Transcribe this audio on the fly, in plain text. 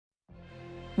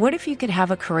What if you could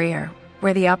have a career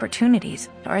where the opportunities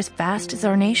are as vast as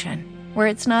our nation, where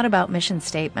it's not about mission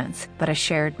statements, but a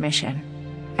shared mission?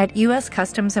 At U.S.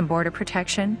 Customs and Border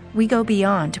Protection, we go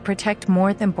beyond to protect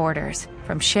more than borders.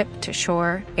 From ship to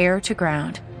shore, air to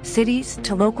ground, cities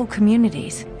to local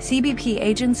communities, CBP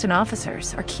agents and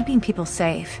officers are keeping people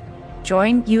safe.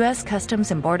 Join U.S. Customs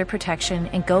and Border Protection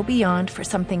and go beyond for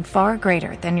something far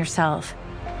greater than yourself.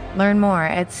 Learn more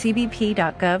at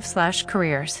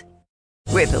cbp.gov/careers.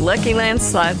 With the Lucky Land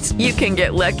Slots, you can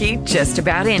get lucky just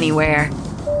about anywhere.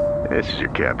 This is your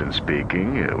captain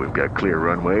speaking. We've got clear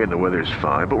runway and the weather's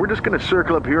fine, but we're just going to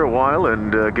circle up here a while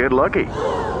and get lucky.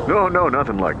 No,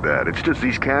 nothing like that. It's just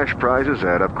these cash prizes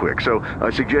add up quick. So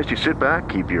I suggest you sit back,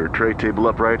 keep your tray table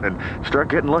upright, and start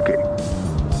getting lucky.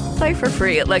 Play for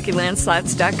free at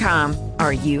LuckyLandSlots.com.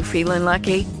 Are you feeling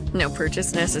lucky? No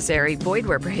purchase necessary. Void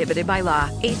where prohibited by law.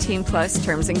 18 plus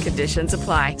terms and conditions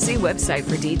apply. See website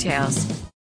for details.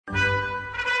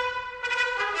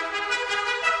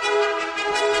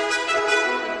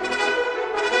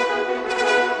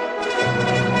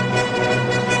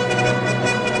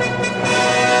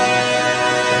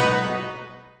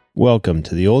 Welcome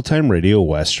to the Old Time Radio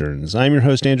Westerns. I'm your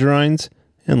host, Andrew Rines,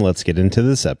 and let's get into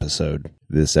this episode.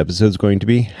 This episode is going to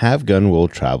be Have Gun Will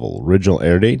Travel. Original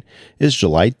air date is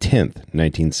July 10th,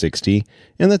 1960,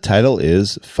 and the title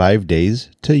is 5 Days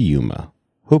to Yuma.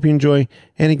 Hope you enjoy,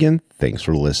 and again, thanks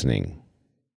for listening.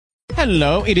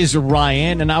 Hello, it is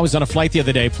Ryan, and I was on a flight the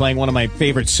other day playing one of my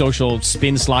favorite social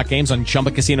spin slot games on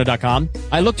ChumbaCasino.com.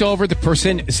 I looked over at the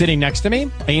person sitting next to me,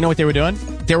 and you know what they were doing?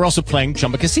 They were also playing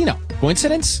Chumba Casino.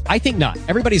 Coincidence? I think not.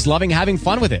 Everybody's loving having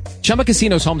fun with it. Chumba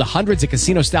Casino is home to hundreds of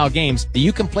casino-style games that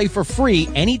you can play for free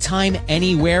anytime,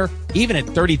 anywhere, even at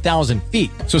 30,000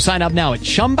 feet. So sign up now at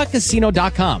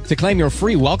ChumbaCasino.com to claim your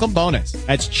free welcome bonus.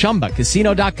 That's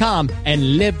ChumbaCasino.com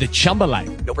and live the Chumba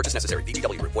life. No purchase necessary.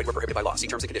 VGW. Void where prohibited by law. See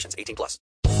terms and conditions. 18 plus.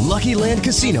 Lucky Land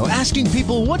Casino, asking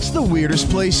people, what's the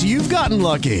weirdest place you've gotten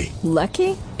lucky?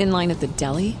 Lucky? In line at the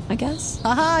deli, I guess?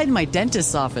 Aha, in my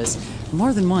dentist's office.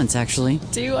 More than once, actually.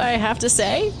 Do I have to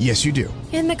say? Yes, you do.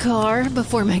 In the car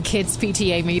before my kids'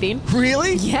 PTA meeting.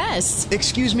 Really? Yes.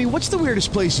 Excuse me, what's the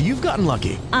weirdest place you've gotten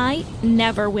lucky? I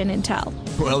never win and tell.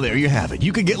 Well, there you have it.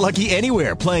 You can get lucky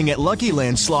anywhere, playing at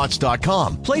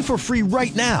LuckyLandSlots.com. Play for free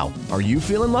right now. Are you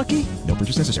feeling lucky? No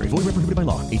purchase necessary. Void where prohibited by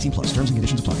law. 18 plus. Terms and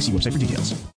conditions apply. See website for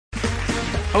details.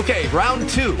 Okay, round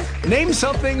two. Name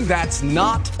something that's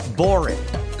not boring.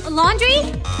 A laundry?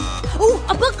 Ooh,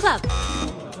 a book club.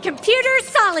 Computer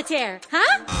solitaire,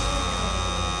 huh?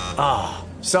 Ah, oh,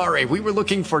 sorry, we were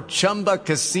looking for Chumba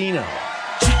Casino.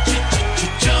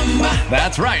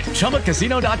 That's right,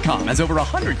 ChumbaCasino.com has over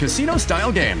 100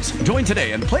 casino-style games. Join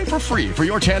today and play for free for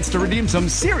your chance to redeem some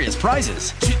serious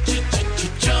prizes.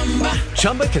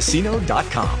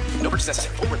 ChumbaCasino.com. No purchase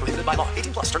necessary. Void where prohibited by law.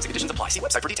 18 plus. Terms and conditions apply. See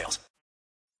website for details.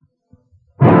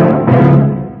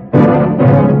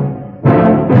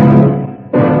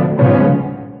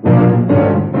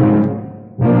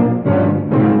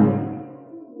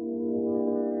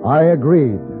 I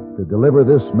agreed to deliver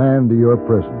this man to your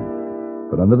prison,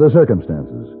 but under the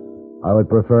circumstances, I would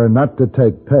prefer not to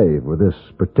take pay for this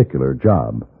particular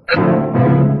job.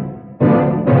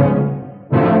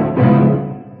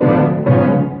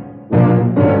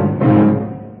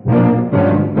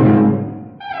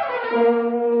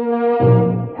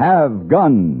 Have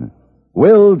Gun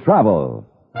Will Travel.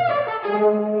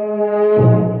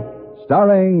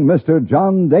 Starring Mr.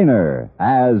 John Daner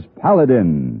as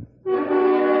Paladin.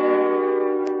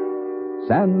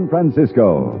 San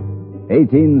Francisco,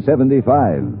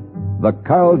 1875. The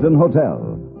Carlton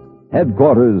Hotel,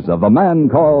 headquarters of a man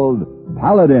called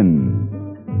Paladin.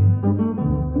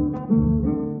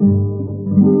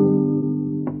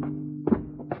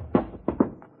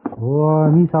 Oh,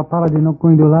 Mr. Paladin not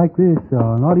going to like this.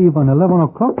 Not even 11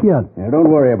 o'clock yet. Yeah, don't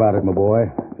worry about it, my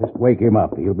boy. Just wake him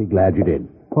up. He'll be glad you did.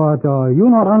 But you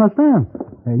not understand.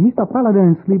 Mr.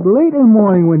 Paladin sleep late in the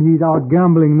morning when he's out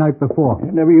gambling night before.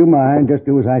 Yeah, never you mind. Just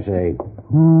do as I say.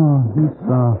 Oh,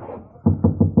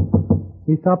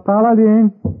 Mr.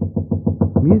 Paladin.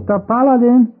 Mr.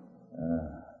 Paladin.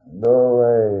 Go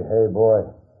away, hey boy.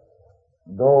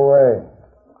 Go away.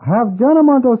 Have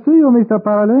gentlemen to see you, Mr.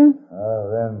 Paladin.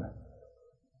 Then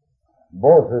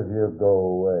both of you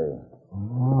go away.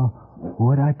 Oh,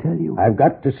 what'd I tell you? I've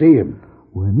got to see him.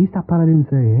 When Mr. Paladin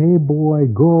say, hey boy,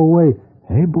 go away.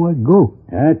 Hey boy, go.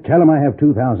 Tell him I have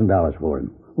 $2,000 for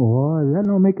him. Oh, that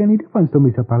don't make any difference to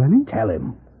Mr. Paladin. Tell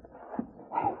him.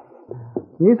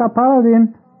 Mr.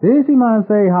 Paladin, this man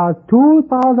say has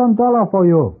 $2,000 for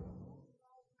you.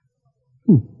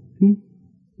 See?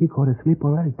 He go to sleep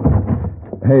already.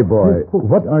 Hey, boy,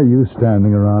 what are you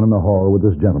standing around in the hall with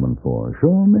this gentleman for?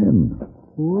 Show him in.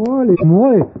 Holy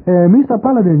moly. Mr.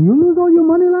 Paladin, you lose all your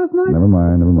money last night? Never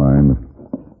mind.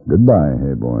 Goodbye,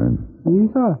 hey, boy.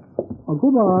 Yes, sir.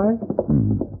 Goodbye.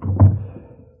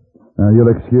 Now,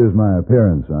 you'll excuse my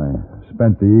appearance. I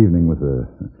spent the evening with a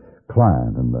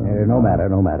client and... No matter.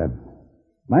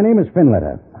 My name is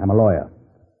Finletter. I'm a lawyer.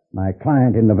 My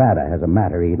client in Nevada has a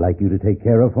matter he'd like you to take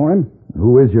care of for him.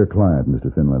 Who is your client, Mr.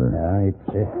 Finletter?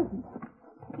 It's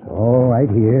all right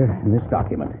here in this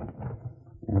document.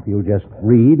 And if you'll just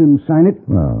read and sign it.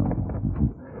 Well,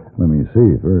 let me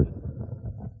see first.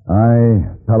 I,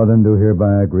 Paladin, do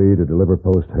hereby agree to deliver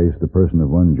post-haste the person of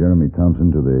one Jeremy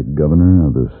Thompson to the governor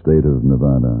of the state of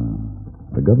Nevada.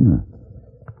 The governor?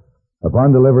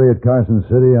 Upon delivery at Carson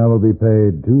City, I will be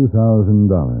paid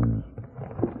 $2,000.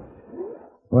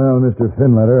 Well, Mr.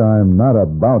 Finletter, I'm not a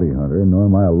bounty hunter, nor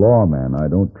am I a lawman. I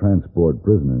don't transport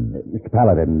prisoners. Mr.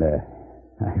 Paladin,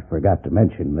 I forgot to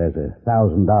mention there's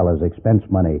 $1,000 expense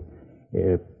money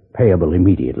payable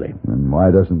immediately. And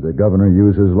why doesn't the governor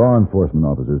use his law enforcement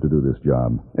officers to do this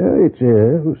job? It's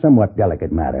a somewhat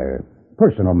delicate matter,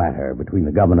 personal matter between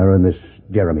the governor and this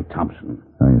Jeremy Thompson.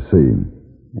 I see.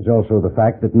 There's also the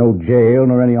fact that no jail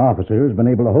nor any officer has been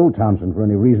able to hold Thompson for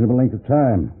any reasonable length of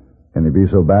time. Can he be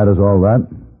so bad as all that?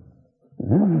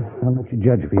 I'll let you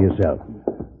judge for yourself.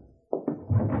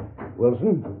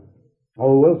 Wilson?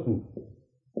 Oh, Wilson.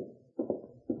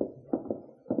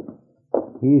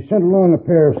 He sent along a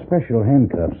pair of special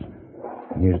handcuffs.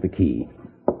 Here's the key.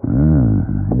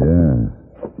 Yes.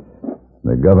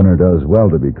 The governor does well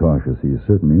to be cautious. He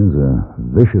certainly is a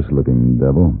vicious-looking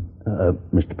devil.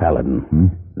 Mr.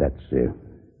 Paladin, that's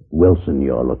Wilson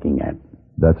you're looking at.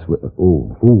 That's what...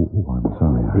 I'm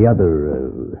sorry. The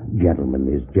other gentleman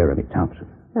is Jeremy Thompson.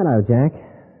 Hello, Jack.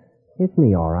 It's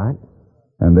me, all right.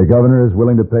 And the governor is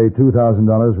willing to pay $2,000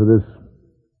 for this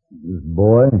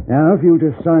boy? Now, if you'll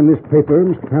just sign this paper,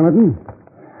 Mr. Paladin.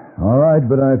 All right,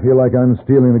 but I feel like I'm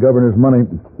stealing the governor's money.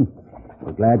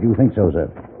 We're glad you think so,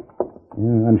 sir.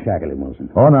 Unshackle him, Wilson.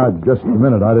 Oh, now, just a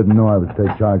minute. I didn't know I would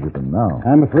take charge of him now.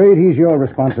 I'm afraid he's your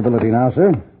responsibility now,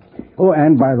 sir. Oh,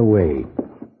 and by the way,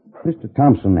 Mr.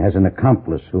 Thompson has an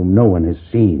accomplice whom no one has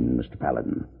seen, Mr.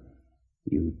 Paladin.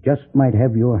 You just might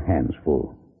have your hands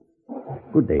full.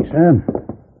 Good day, sir.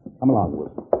 Come along,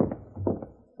 Wilson.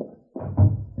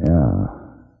 Yeah.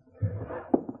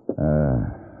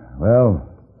 Well,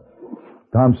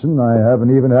 Thompson, I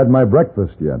haven't even had my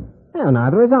breakfast yet. Well,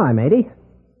 neither has I, matey.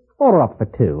 Order up for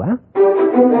two, huh?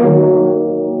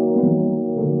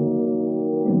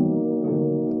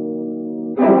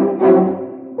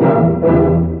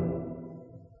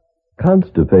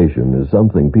 Constipation is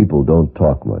something people don't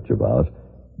talk much about,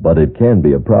 but it can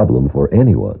be a problem for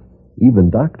anyone, even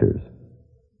doctors.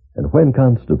 And when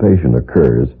constipation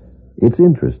occurs, it's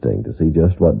interesting to see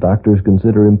just what doctors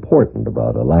consider important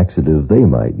about a laxative they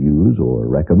might use or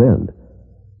recommend.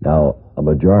 Now, a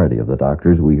majority of the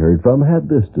doctors we heard from had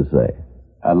this to say.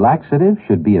 A laxative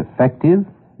should be effective,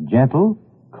 gentle,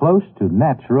 close to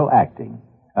natural acting.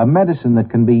 A medicine that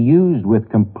can be used with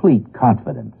complete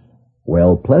confidence.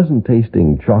 Well,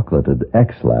 pleasant-tasting chocolated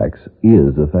X-Lax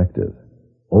is effective.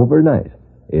 Overnight,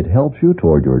 it helps you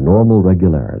toward your normal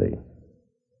regularity.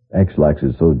 X-Lax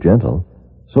is so gentle,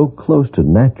 so close to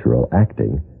natural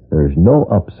acting, there's no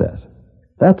upset.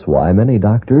 That's why many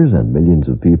doctors and millions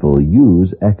of people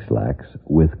use X-Lax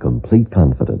with complete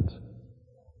confidence.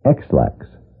 X-Lax,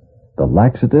 the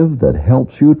laxative that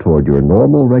helps you toward your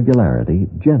normal regularity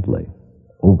gently,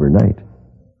 overnight.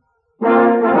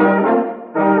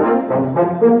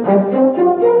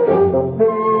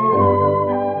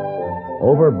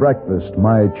 Over breakfast,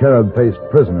 my cherub-faced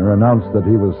prisoner announced that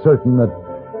he was certain that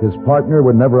his partner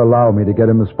would never allow me to get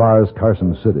him as far as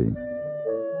Carson City.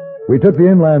 We took the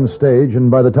inland stage, and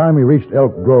by the time we reached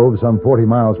Elk Grove, some 40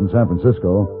 miles from San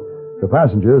Francisco, the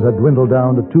passengers had dwindled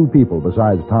down to two people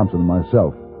besides Thompson and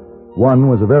myself. One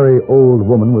was a very old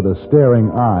woman with a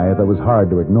staring eye that was hard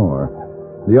to ignore.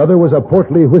 The other was a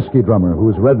portly whiskey drummer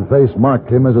whose red face marked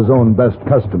him as his own best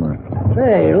customer.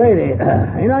 Say, lady,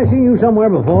 ain't I seen you somewhere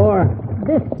before?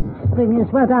 This thing is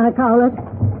what I call it.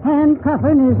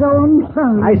 Handcuffing his own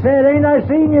son. I said, ain't I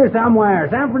seen you somewhere?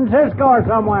 San Francisco or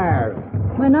somewhere?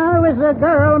 When I was a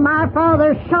girl, my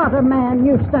father shot a man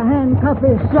used to handcuff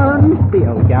his son. The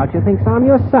old goucher thinks I'm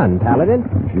your son, Paladin.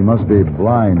 She must be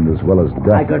blind as well as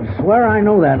deaf. I could swear I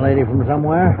know that lady from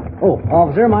somewhere. Oh,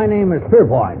 officer, my name is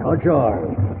Pierpoint. What's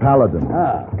yours? Paladin.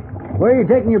 Where are you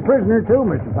taking your prisoner to,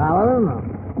 Mr.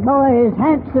 Paladin? Boy is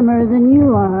handsomer than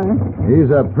you are. He's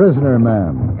a prisoner,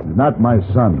 ma'am. He's not my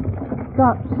son.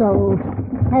 Thought so.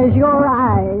 Has your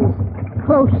eyes.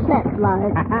 close set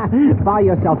like. Buy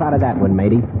yourself out of that one,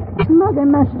 matey. Mother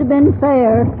must have been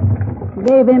fair.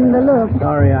 Gave him the look.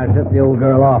 Sorry I set the old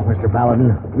girl off, Mr.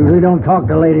 Paladin. Usually don't talk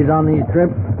to ladies on these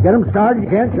trips. Get them started, you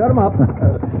can't shut them up.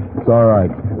 It's all right.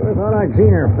 I thought I'd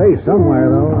seen her face somewhere,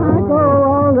 though. I go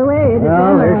all the way to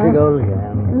Well, there she dinner. goes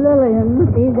again. Lillian will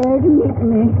be there to meet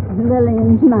me.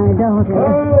 Lillian's my daughter.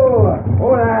 Oh there.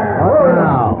 What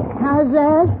now? How's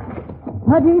that?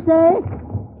 What'd you say?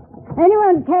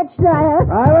 Anyone catch that?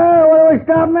 Driver, what are we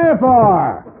stopping there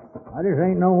for? I just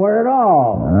ain't nowhere at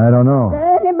all. I don't know.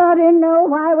 Anybody know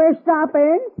why we're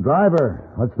stopping?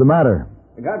 Driver, what's the matter?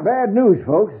 I got bad news,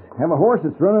 folks. Have a horse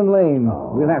that's running lame.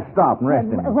 We'll have to stop and rest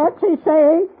him. What's he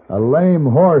saying? A lame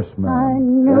horse, I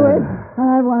man. knew it.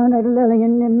 I wanted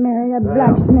Lillian to marry a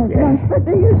blacksmith once, but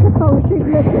do you suppose she'd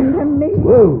listen to me?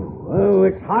 Whoa. Oh,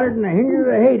 it's hotter than the hinges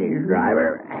of Hades,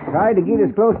 driver. Tried to get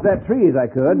as close to that tree as I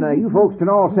could. Now, you folks can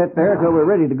all sit there till we're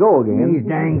ready to go again. These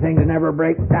dang things never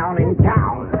break down in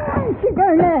town. Ain't you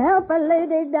going to help a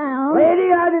lady down?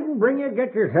 Lady, I didn't bring you.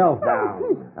 Get yourself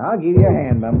down. I'll give you a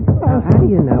hand, ma'am. How do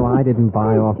you know I didn't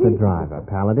buy off the driver,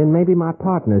 Paladin? Maybe my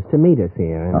partner's to meet us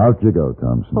here. Out you go,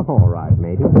 Thompson. All right,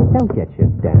 matey. Don't get your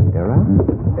dander up.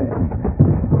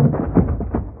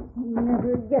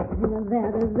 Never get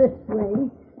Nevada this way.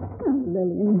 Oh,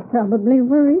 Lillian's probably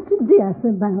worried to death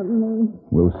about me.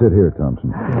 We'll sit here,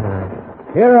 Thompson.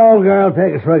 Here, old girl,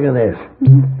 take a swig of this.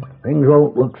 Things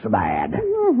won't look so bad.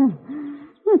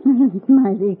 It's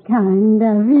mighty kind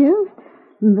of you,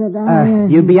 but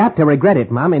You'd be apt to regret it,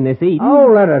 Mom, in this eating.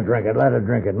 Oh, let her drink it, let her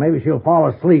drink it. Maybe she'll fall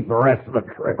asleep the rest of the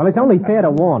trip. Well, it's only fair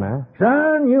to warn her.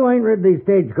 Son, you ain't rid these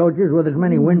stagecoaches with as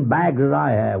many wind bags as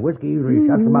I have. Whiskey usually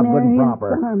shuts them up good and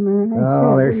proper.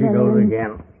 Oh, there she goes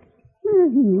again.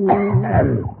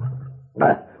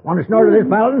 Want to snort of this,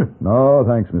 Paladin? No,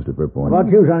 thanks, Mr. Pierpoint. How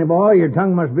about you, sonny boy? Your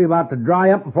tongue must be about to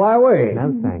dry up and fly away. No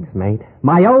thanks, mate.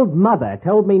 My old mother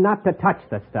told me not to touch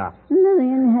the stuff.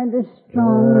 Lillian had a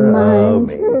strong mind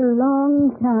for a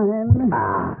long time.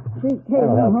 She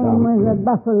came home with a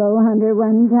buffalo hunter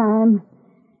one time.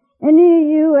 Any of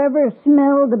you ever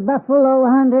smelled a buffalo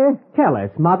hunter? Tell us,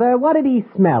 Mother, what did he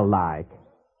smell like?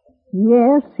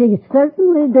 Yes, he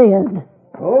certainly did.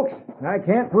 Folks, I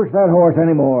can't push that horse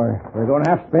anymore. We're going to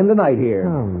have to spend the night here.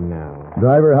 Oh, no.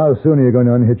 Driver, how soon are you going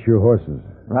to unhitch your horses?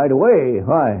 Right away.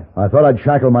 Why? I thought I'd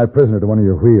shackle my prisoner to one of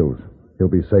your wheels. He'll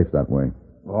be safe that way.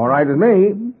 All right with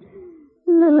me.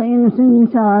 Lillian soon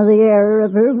saw the error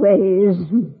of her ways.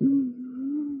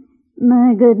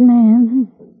 My good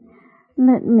man,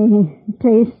 let me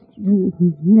taste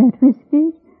that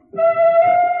whiskey.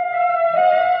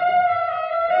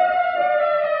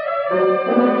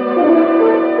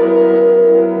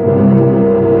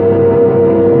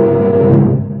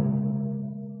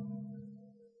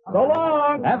 So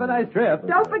long. Have a nice trip.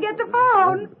 Don't forget the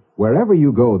phone. Wherever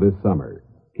you go this summer,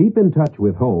 keep in touch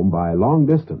with home by long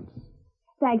distance.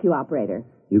 Thank you, operator.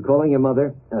 You calling your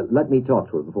mother? Let me talk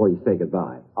to her before you say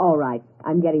goodbye. All right.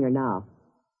 I'm getting her now.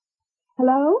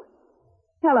 Hello?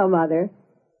 Hello, Mother.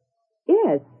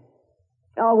 Yes.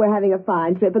 Oh, we're having a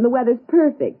fine trip, and the weather's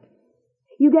perfect.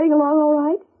 You getting along all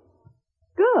right?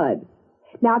 Good.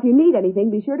 Now, if you need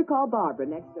anything, be sure to call Barbara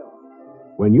next door.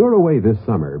 When you're away this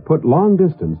summer, put long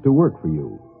distance to work for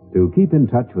you to keep in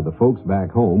touch with the folks back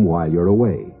home while you're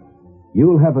away.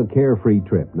 You'll have a carefree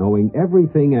trip knowing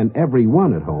everything and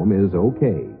everyone at home is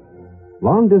okay.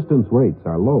 Long distance rates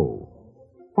are low.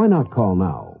 Why not call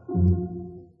now?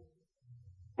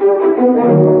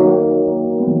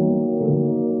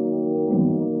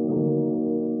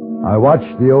 I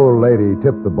watched the old lady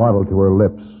tip the bottle to her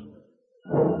lips.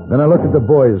 Then I looked at the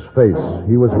boy's face.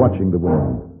 He was watching the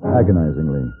woman,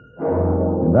 agonizingly.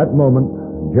 In that moment,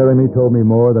 Jeremy told me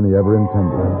more than he ever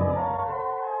intended.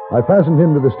 I fastened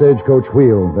him to the stagecoach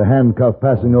wheel, the handcuff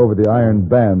passing over the iron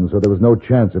band so there was no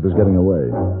chance of his getting away.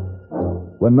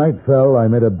 When night fell, I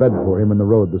made a bed for him in the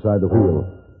road beside the wheel.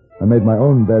 I made my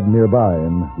own bed nearby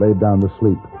and laid down to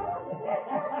sleep.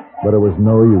 But it was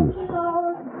no use.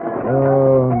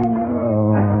 Oh,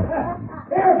 no.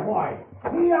 There, boy.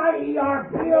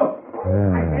 E-I-E-R-P-O.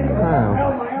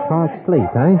 Fall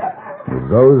asleep, eh?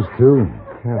 Those two?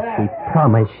 Well, she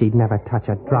promised she'd never touch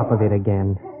a drop of it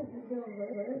again.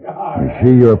 Is she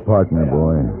your partner,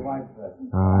 boy?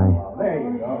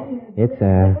 It's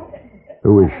her.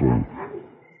 Who is she?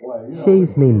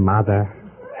 She's me mother.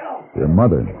 Your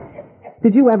mother?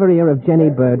 Did you ever hear of Jenny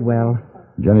Birdwell?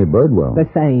 Jenny Birdwell? The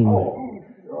same.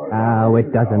 Oh,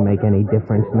 it doesn't make any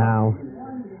difference now.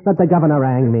 But the governor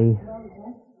rang me.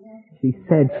 She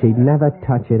said she'd never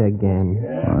touch it again.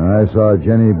 I saw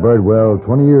Jenny Birdwell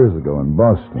 20 years ago in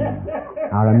Boston.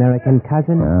 Our American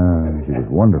cousin? Yeah, she was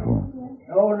wonderful.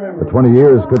 But 20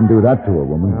 years couldn't do that to a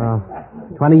woman.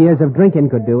 20 years of drinking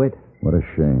could do it. What a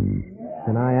shame.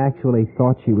 And I actually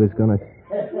thought she was going to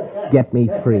get me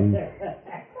free.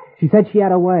 She said she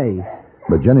had a way.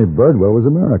 But Jenny Birdwell was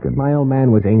American. My old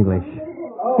man was English.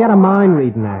 He had a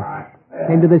mind-reading act.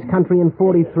 Came to this country in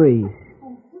 43.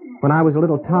 When I was a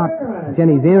little tot,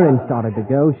 Jenny's earrings started to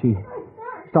go. She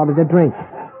started to drink.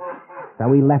 So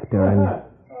we left her and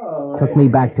took me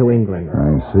back to England.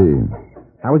 I see.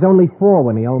 I was only 4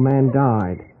 when the old man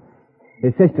died.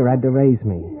 His sister had to raise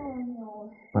me.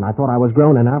 When I thought I was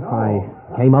grown enough, I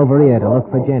came over here to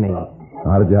look for Jenny.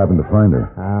 How did you happen to find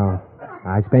her? Oh,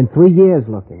 I spent 3 years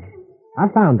looking. I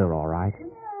found her all right.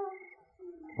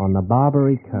 On the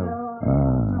Barbary Coast.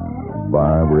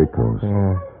 Barbary Coast.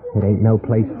 It ain't no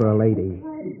place for a lady.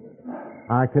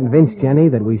 I convinced Jenny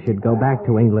that we should go back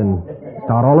to England,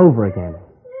 start all over again.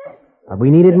 But we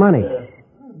needed money.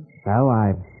 So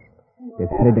I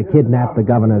decided to kidnap the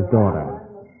governor's daughter.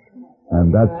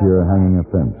 And that's your hanging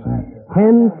offense, eh?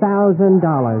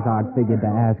 $10,000 I'd figured to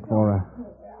ask for her.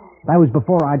 That was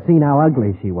before I'd seen how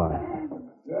ugly she was.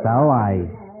 So I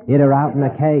hid her out in a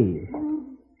cave.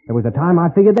 There was a time I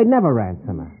figured they'd never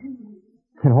ransom her.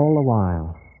 And all the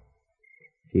while,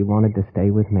 she wanted to stay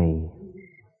with me.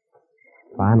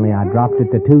 Finally, I dropped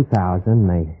it to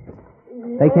 $2,000.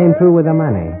 They came through with the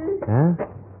money. Huh?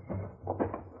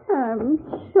 I'm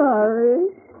sorry.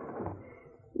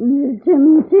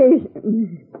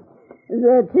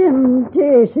 The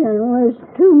temptation was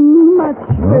too much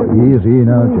for me. Easy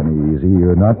now, Jenny, easy.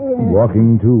 You're not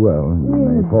walking too well. You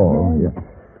may fall. Yeah.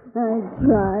 I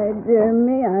tried,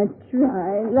 Jeremy. I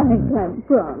tried, like I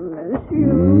promised you.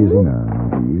 Easy now.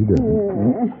 Easy.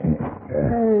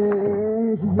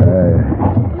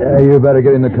 You better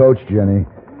get in the coach, Jenny.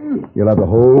 You'll have the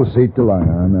whole seat to lie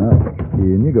on. Now,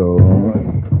 in you go.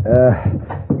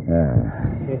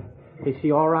 Is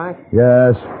she all right?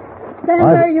 Yes. Stand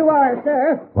where you are,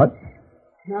 sir. What?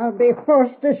 I'll be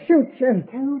forced to shoot you.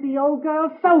 Tell the old girl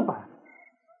sober.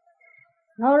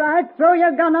 All right, throw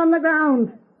your gun on the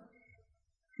ground.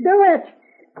 Do it.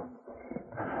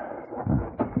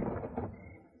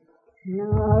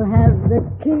 Now I'll have the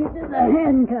key to the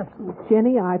handcuffs.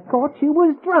 Jenny, I thought you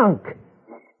was drunk.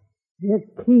 The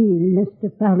key, Mr.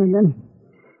 Paladin.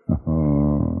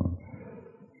 Oh.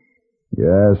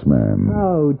 Yes, ma'am.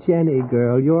 Oh, Jenny,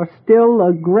 girl, you're still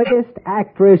the greatest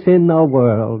actress in the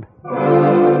world.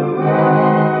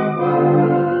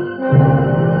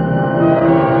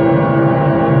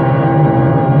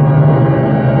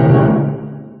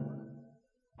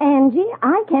 Angie,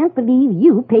 I can't believe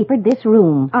you papered this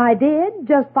room. I did.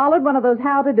 Just followed one of those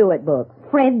how-to-do-it books.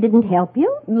 Fred didn't help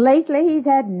you? Lately, he's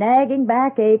had nagging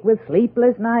backache with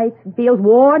sleepless nights and feels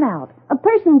worn out. A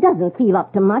person doesn't feel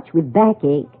up to much with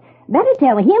backache. Better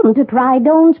tell him to try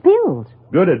Doan's pills.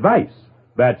 Good advice.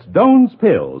 That's Doan's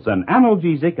pills, an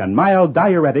analgesic and mild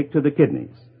diuretic to the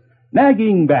kidneys.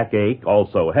 Nagging backache,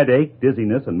 also headache,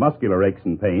 dizziness, and muscular aches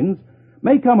and pains,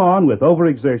 may come on with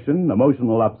overexertion,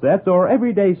 emotional upsets, or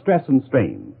everyday stress and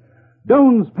strain.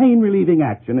 Doan's pain-relieving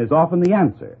action is often the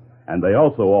answer, and they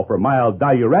also offer mild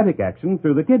diuretic action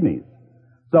through the kidneys.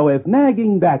 So if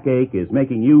nagging backache is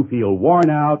making you feel worn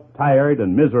out, tired,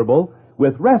 and miserable,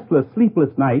 with restless,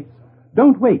 sleepless nights,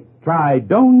 don't wait. Try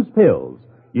Doan's pills,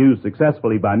 used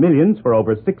successfully by millions for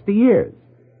over 60 years.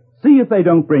 See if they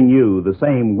don't bring you the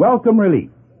same welcome relief.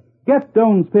 Get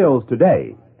Doan's pills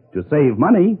today. To save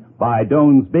money, buy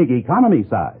Doan's big economy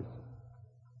size.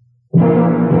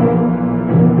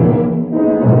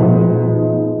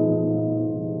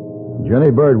 Jenny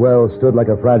Birdwell stood like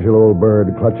a fragile old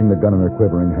bird, clutching the gun in her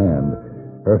quivering hand.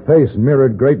 Her face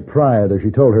mirrored great pride as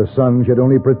she told her son she had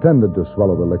only pretended to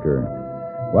swallow the liquor.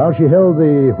 While she held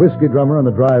the whiskey drummer and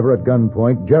the driver at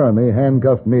gunpoint, Jeremy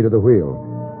handcuffed me to the wheel.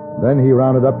 Then he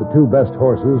rounded up the 2 best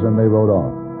horses, and they rode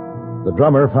off. The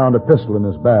drummer found a pistol in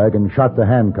his bag and shot the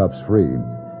handcuffs free.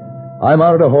 I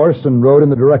mounted a horse and rode in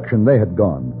the direction they had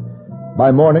gone.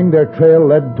 By morning, their trail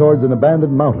led towards an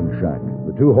abandoned mountain shack.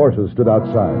 The 2 horses stood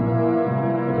outside.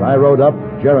 As I rode up,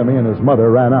 Jeremy and his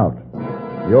mother ran out.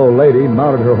 The old lady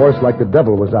mounted her horse like the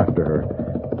devil was after her.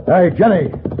 Hey,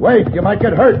 Jenny, wait, you might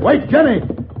get hurt. Wait, Jenny!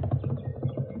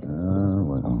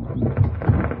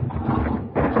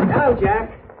 Now,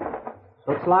 Jack.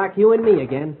 Looks like you and me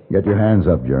again. Get your hands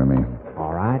up, Jeremy.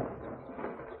 All right.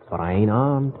 But I ain't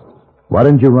armed. Why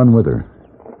didn't you run with her?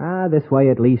 This way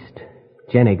at least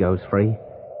Jenny goes free.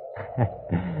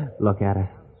 Look at her.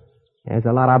 There's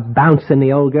a lot of bounce in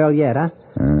the old girl yet, huh?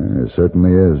 There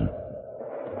certainly is.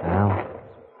 Well,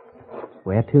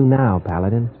 where to now,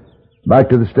 Paladin? Back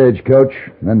to the stagecoach,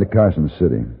 then to Carson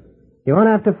City. You won't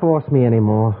have to force me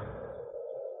anymore.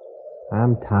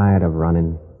 I'm tired of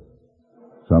running.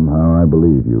 Somehow I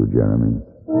believe you, Jeremy.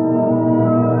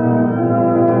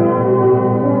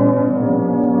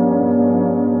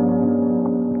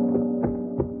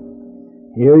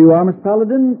 Here you are, Miss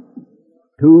Paladin.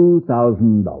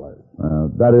 $2,000.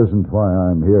 That isn't why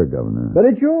I'm here, Governor. But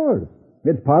it's yours.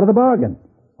 It's part of the bargain.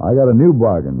 I got a new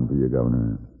bargain for you,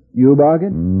 Governor. You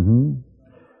bargain? Mm-hmm.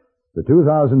 The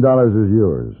 $2,000 is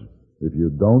yours if you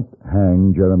don't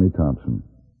hang Jeremy Thompson.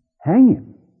 Hang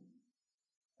him?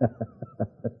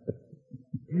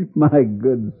 My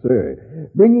good sir,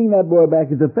 bringing that boy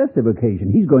back is a festive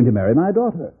occasion. He's going to marry my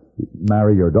daughter.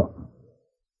 Marry your daughter?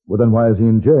 Well, then why is he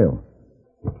in jail?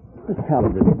 Miss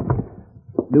Paladin,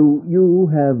 do you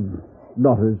have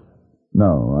daughters?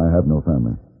 No, I have no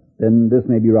family. Then this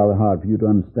may be rather hard for you to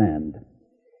understand.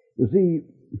 You see,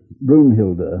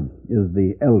 Brunhilde is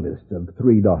the eldest of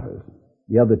 3 daughters.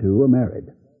 The other 2 are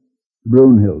married.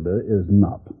 Brunhilde is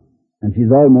not, and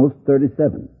she's almost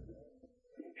 37.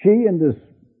 She and this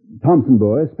Thompson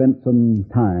boy spent some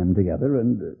time together,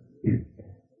 and,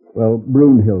 well,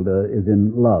 Brunhilde is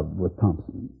in love with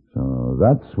Thompson. So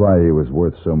that's why he was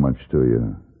worth so much to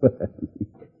you.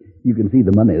 You can see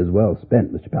the money is well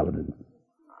spent, Mr. Paladin.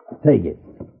 Take it.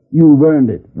 You've earned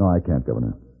it. No, I can't,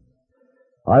 Governor.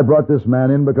 I brought this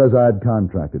man in because I'd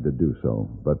contracted to do so.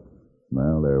 But,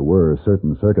 well, there were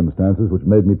certain circumstances which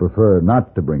made me prefer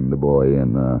not to bring the boy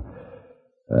in.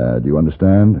 Do you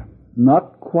understand?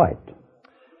 Not quite.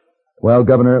 Well,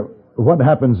 Governor, what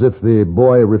happens if the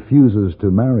boy refuses to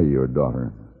marry your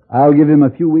daughter? I'll give him a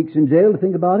few weeks in jail to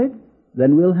think about it.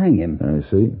 Then we'll hang him. I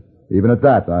see. Even at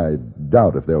that, I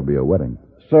doubt if there'll be a wedding.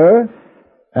 Sir?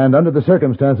 And under the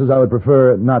circumstances, I would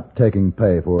prefer not taking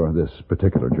pay for this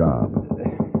particular job.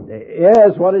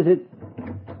 Yes, what is it?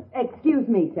 Excuse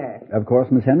me, sir. Of course,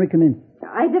 Miss Henry, come in.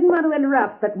 I didn't want to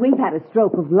interrupt, but we've had a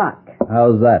stroke of luck.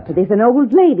 How's that? There's an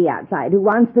old lady outside who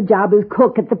wants the job as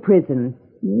cook at the prison.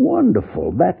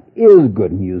 Wonderful. That is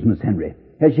good news, Miss Henry.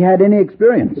 Has she had any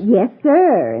experience? Yes,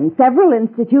 sir, in several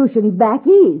institutions back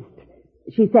east,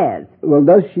 she says. Well,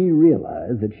 does she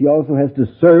realize that she also has to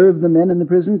serve the men in the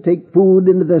prison, take food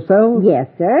into their cells? Yes,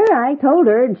 sir. I told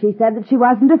her, and she said that she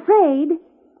wasn't afraid.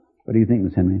 What do you think,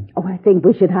 Miss Henry? Oh, I think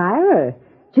we should hire her.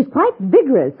 She's quite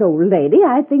vigorous, old lady.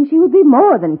 I think she would be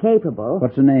more than capable.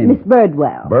 What's her name? Miss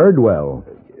Birdwell. Birdwell?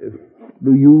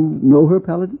 Do you know her,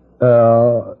 Paladin?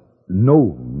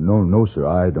 No, sir.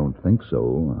 I don't think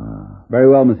so. Very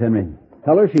well, Miss Henry.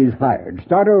 Tell her she's hired.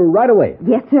 Start her right away.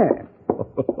 Yes, sir.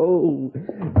 Oh,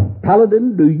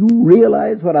 Paladin, do you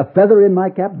realize what a feather in my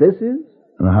cap this is?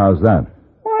 And how's that?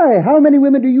 Why, how many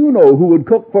women do you know who would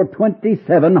cook for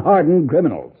 27 hardened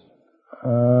criminals?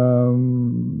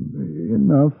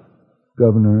 Enough,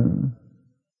 Governor.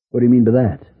 What do you mean by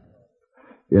that?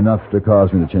 Enough to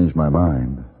cause me to change my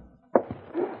mind.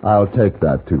 I'll take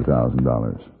that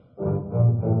 $2,000.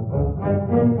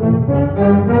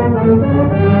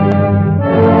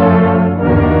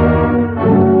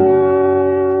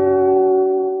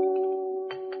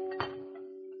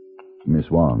 Miss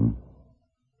Wong.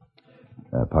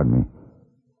 Pardon me.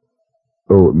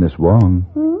 Oh, Miss Wong.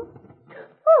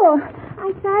 Oh,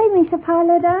 I'm sorry, Mr.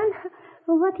 Paladin.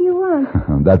 What do you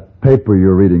want? That paper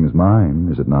you're reading is mine,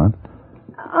 is it not?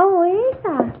 Oh, is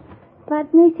that?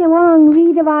 But Mr. Wong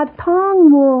read about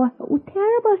Tong War. Oh,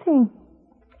 terrible thing.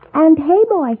 And Hey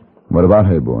Boy. What about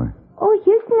Hey Boy? Oh,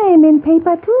 his name in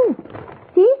paper, too.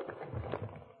 See?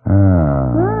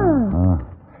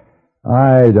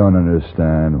 I don't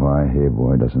understand why Hey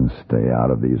Boy doesn't stay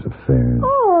out of these affairs.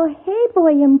 Oh, Hey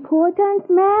Boy, important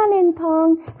man in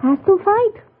Tong, has to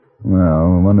fight.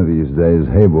 Well, one of these days,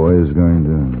 Hey Boy is going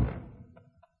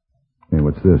to... Hey,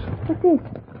 what's this? What's this?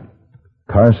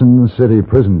 Carson City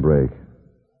prison break.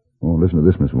 Oh, listen to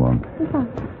this, Miss Wong.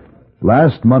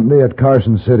 Last Monday at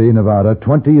Carson City, Nevada,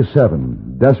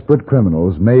 27 desperate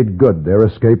criminals made good their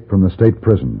escape from the state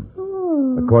prison.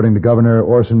 According to Governor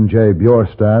Orson J.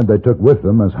 Bjorstad, they took with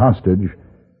them as hostage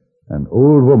an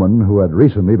old woman who had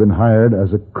recently been hired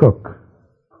as a cook.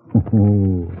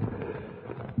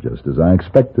 Just as I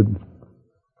expected.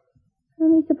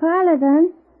 Mr.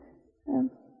 Paladin,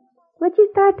 what you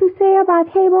start to say about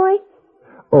Hey Boy?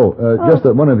 Just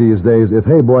that one of these days, if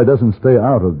Hey Boy doesn't stay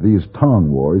out of these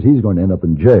Tong wars, he's going to end up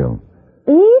in jail.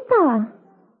 Eva,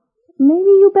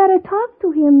 maybe you better talk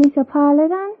to him, Mr.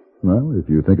 Paladin. Well, if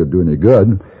you think it'd do any good.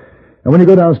 And when you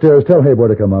go downstairs, tell Hey Boy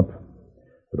to come up.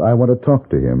 But I want to talk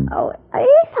to him. Oh,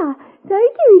 Eva,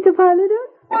 thank you, Mr. Paladin.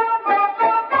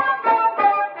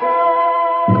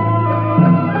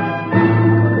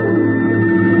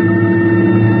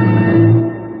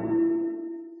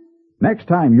 Next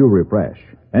time you refresh,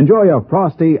 Enjoy a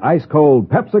frosty, ice-cold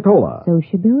Pepsi-Cola.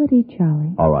 Sociability,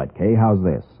 Charlie. All right, Kay, how's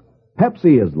this?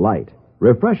 Pepsi is light,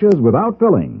 refreshes without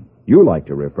filling. You like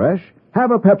to refresh?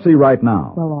 Have a Pepsi right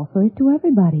now. Well, offer it to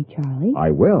everybody, Charlie.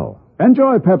 I will.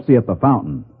 Enjoy Pepsi at the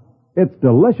fountain. It's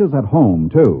delicious at home,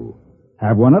 too.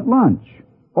 Have one at lunch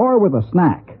or with a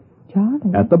snack.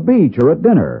 Charlie. At the beach or at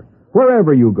dinner.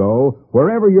 Wherever you go,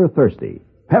 wherever you're thirsty,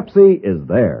 Pepsi is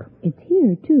there. It's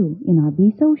here, too, in our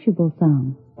Be Sociable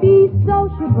song. Be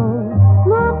sociable,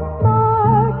 look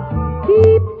smart,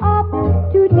 keep up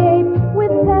to date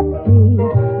with Pepsi.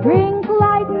 Drink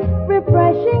light,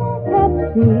 refreshing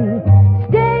Pepsi.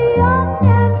 Stay young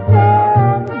and fair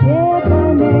and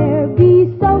debonair. Be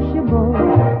sociable,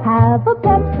 have a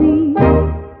Pepsi.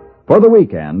 For the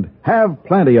weekend, have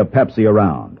plenty of Pepsi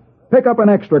around. Pick up an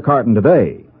extra carton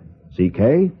today.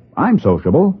 CK, I'm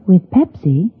sociable. With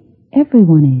Pepsi,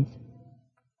 everyone is.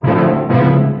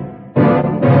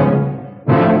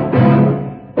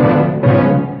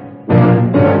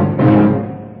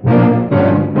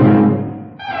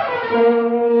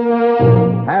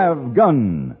 Have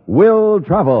Gun Will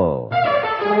Travel.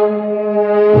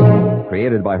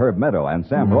 Created by Herb Meadow and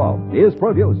Sam Rolfe, is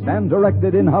produced and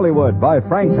directed in Hollywood by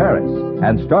Frank Harris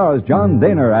and stars John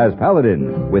Daner as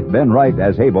Paladin, with Ben Wright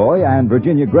as Hayboy and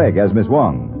Virginia Gregg as Miss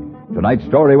Wong. Tonight's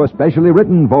story was specially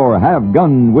written for Have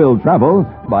Gun Will Travel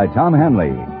by Tom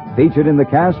Hanley. Featured in the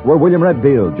cast were William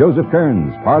Redfield, Joseph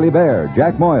Kearns, Parley Bear,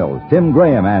 Jack Moyles, Tim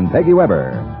Graham, and Peggy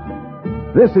Weber.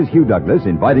 This is Hugh Douglas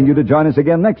inviting you to join us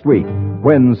again next week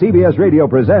when CBS Radio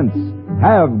presents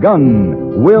Have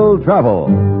Gun Will Travel.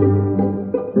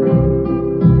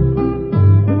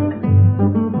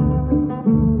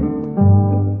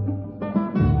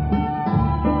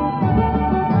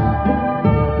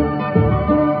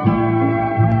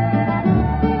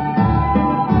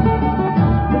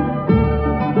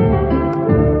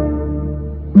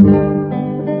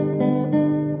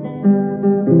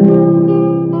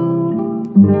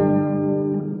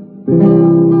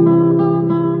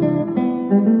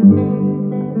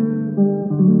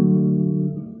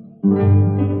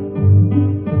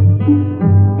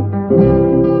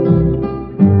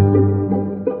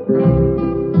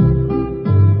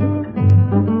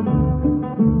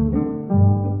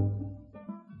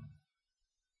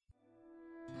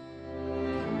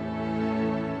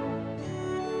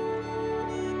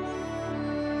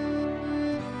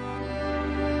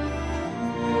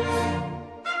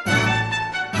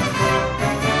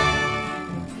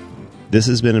 This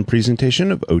has been a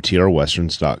presentation of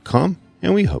OTRWesterns.com,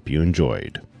 and we hope you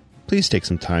enjoyed. Please take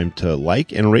some time to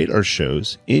like and rate our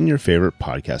shows in your favorite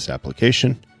podcast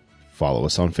application. Follow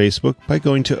us on Facebook by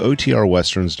going to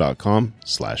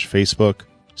OTRWesterns.com/Facebook.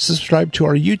 Subscribe to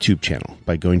our YouTube channel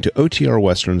by going to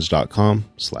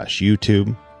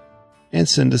OTRWesterns.com/YouTube. And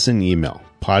send us an email,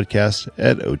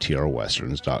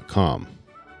 podcast@OTRWesterns.com.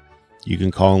 You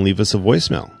can call and leave us a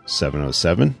voicemail,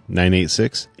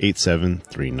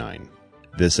 707-986-8739.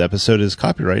 This episode is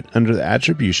copyright under the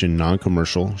Attribution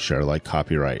Non-Commercial Share-alike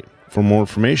copyright. For more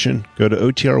information, go to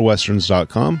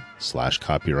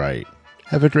OTRWesterns.com/copyright.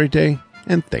 Have a great day,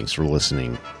 and thanks for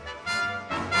listening.